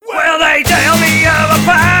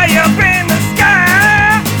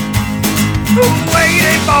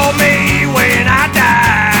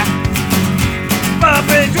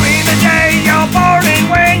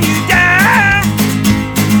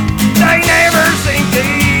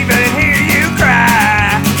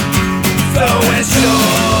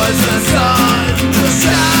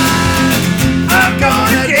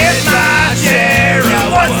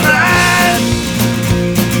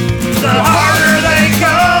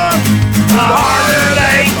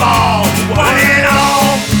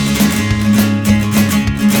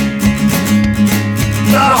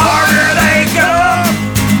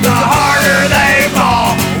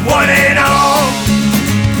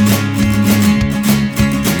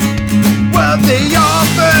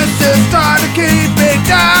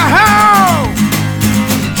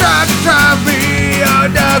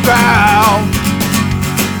ground,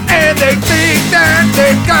 and they think that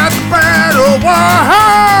they got the battle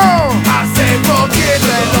won. I say forgive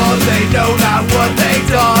them, Lord, they know not what they've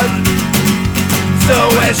done. So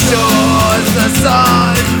as sure as the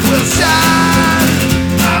sun will shine,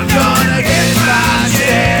 I'm gonna get my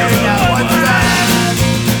share of what's right.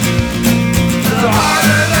 The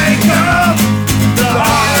harder they come, the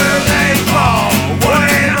harder they fall. One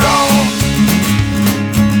ain't wrong.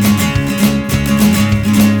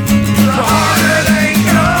 The harder they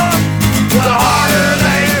come, the harder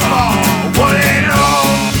they fall. One ain't wrong.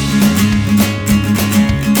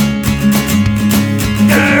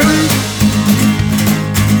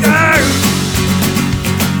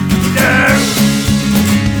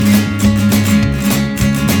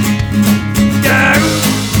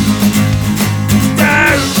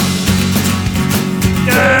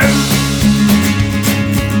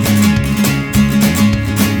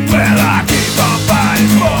 Well, I keep on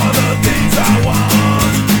fighting for the things I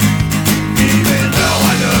want, even though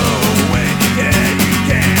I know when you can, you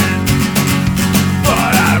can.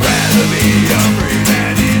 But I'd rather be